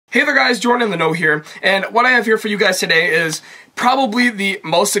Hey there guys, Jordan in the Know here, and what I have here for you guys today is probably the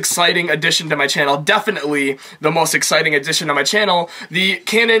most exciting addition to my channel, definitely the most exciting addition to my channel, the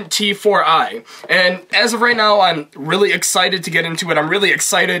Canon T4i. And as of right now, I'm really excited to get into it. I'm really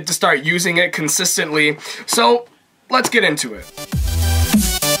excited to start using it consistently, so let's get into it.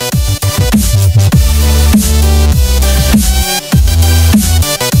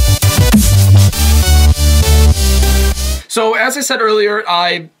 So as I said earlier,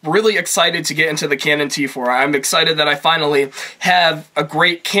 I'm really excited to get into the Canon T4i. I'm excited that I finally have a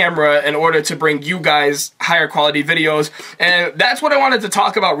great camera in order to bring you guys higher quality videos. And that's what I wanted to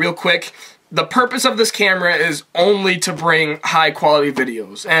talk about real quick. The purpose of this camera is only to bring high quality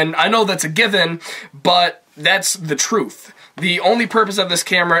videos. And I know that's a given, but that's the truth. The only purpose of this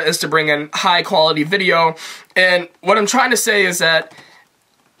camera is to bring in high quality video. And what I'm trying to say is that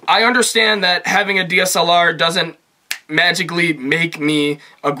I understand that having a DSLR doesn't magically make me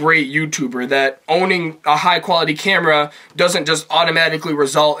a great YouTuber, that owning a high quality camera doesn't just automatically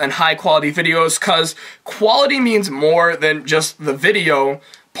result in high quality videos, because quality means more than just the video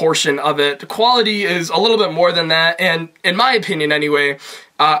portion of it. Quality is a little bit more than that, and in my opinion anyway,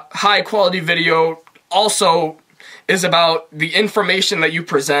 high quality video also is about the information that you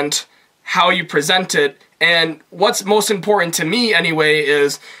present, how you present it, and what's most important to me anyway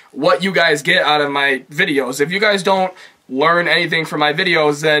is what you guys get out of my videos. If you guys don't learn anything from my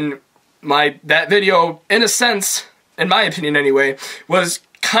videos, then that video, in a sense, in my opinion anyway, was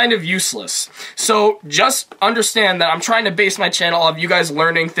kind of useless. So just understand that I'm trying to base my channel off you guys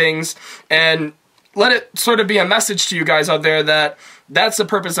learning things, and let it sort of be a message to you guys out there that that's the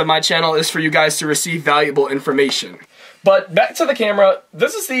purpose of my channel, is for you guys to receive valuable information. But back to the camera,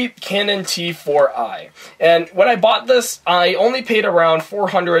 this is the Canon T4i, and when I bought this, I only paid around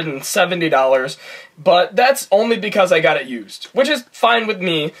 $470, but that's only because I got it used, which is fine with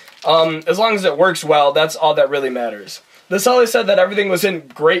me. As long as it works well, that's all that really matters. The seller said that everything was in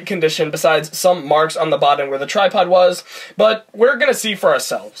great condition besides some marks on the bottom where the tripod was, but we're gonna see for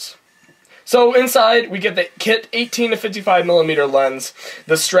ourselves. So inside, we get the kit 18 to 55mm lens,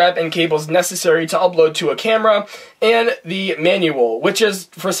 the strap and cables necessary to upload to a camera, and the manual, which is,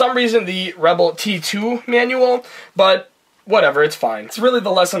 for some reason, the Rebel T2 manual, but whatever, it's fine. It's really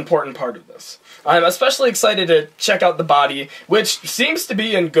the less important part of this. I'm especially excited to check out the body, which seems to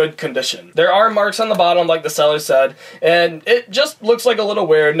be in good condition. There are marks on the bottom, like the seller said, and it just looks like a little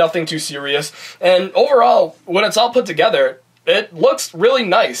wear, nothing too serious, and overall, when it's all put together, it looks really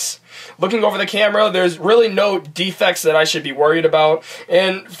nice. Looking over the camera, there's really no defects that I should be worried about,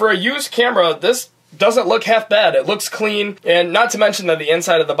 and for a used camera, this doesn't look half bad. It looks clean, and not to mention that the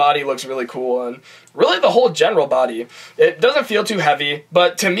inside of the body looks really cool, and really the whole general body. It doesn't feel too heavy,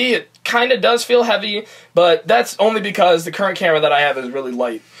 but to me it kind of does feel heavy, but that's only because the current camera that I have is really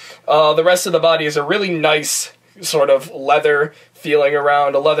light. The rest of the body is a really nice sort of leather feeling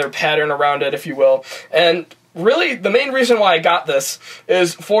around, a leather pattern around it, if you will, and really, the main reason why I got this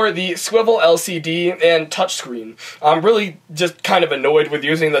is for the swivel LCD and touchscreen. I'm really just kind of annoyed with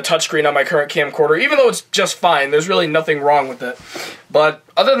using the touchscreen on my current camcorder, even though it's just fine. There's really nothing wrong with it. But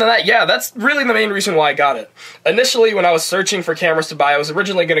other than that, yeah, that's really the main reason why I got it. Initially, when I was searching for cameras to buy, I was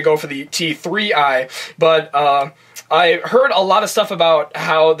originally going to go for the T3i, but I heard a lot of stuff about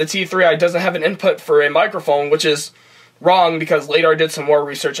how the T3i doesn't have an input for a microphone, which is wrong, because later I did some more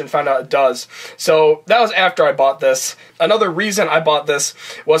research and found out it does. So that was after I bought this. Another reason I bought this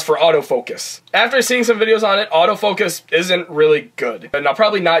was for autofocus. After seeing some videos on it, autofocus isn't really good, and I'll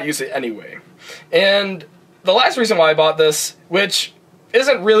probably not use it anyway. And the last reason why I bought this, which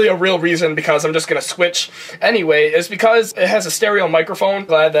isn't really a real reason because I'm just going to switch anyway, is because it has a stereo microphone.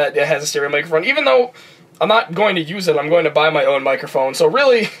 Glad that it has a stereo microphone, even though I'm not going to use it. I'm going to buy my own microphone. So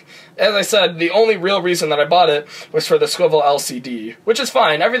really, as I said, the only real reason that I bought it was for the swivel LCD, which is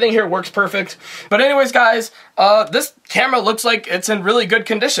fine. Everything here works perfect. But anyways, guys, this camera looks like it's in really good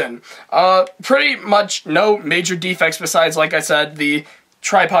condition. Pretty much no major defects besides, like I said, the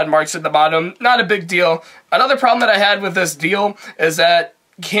tripod marks at the bottom. Not a big deal. Another problem that I had with this deal is that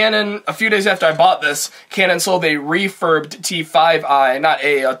Canon, a few days after I bought this, Canon sold a refurbed T5i, not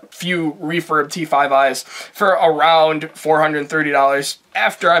a few refurbed T5i's for around $430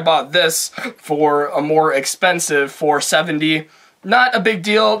 after I bought this for a more expensive $470. Not a big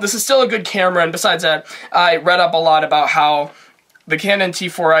deal. This is still a good camera, and besides that, I read up a lot about how the Canon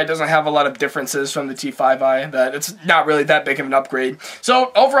T4i doesn't have a lot of differences from the T5i, that it's not really that big of an upgrade.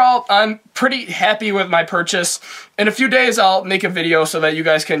 So overall, I'm pretty happy with my purchase. In a few days, I'll make a video so that you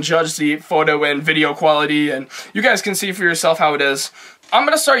guys can judge the photo and video quality, and you guys can see for yourself how it is. I'm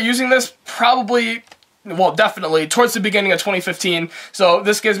going to start using this probably well, definitely towards the beginning of 2015. So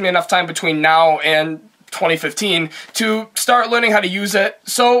this gives me enough time between now and 2015 to start learning how to use it.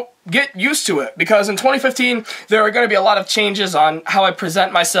 So get used to it, because in 2015 there are going to be a lot of changes on how I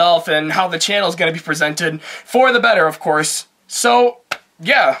present myself and how the channel is going to be presented, for the better, of course. So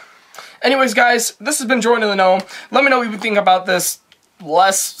yeah. Anyways, guys, this has been Jordan in the Know. Let me know what you think about this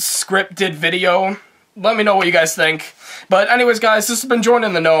less scripted video. Let me know what you guys think. But anyways, guys, this has been Jordan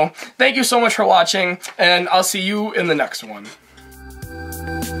in the Know. Thank you so much for watching, and I'll see you in the next one.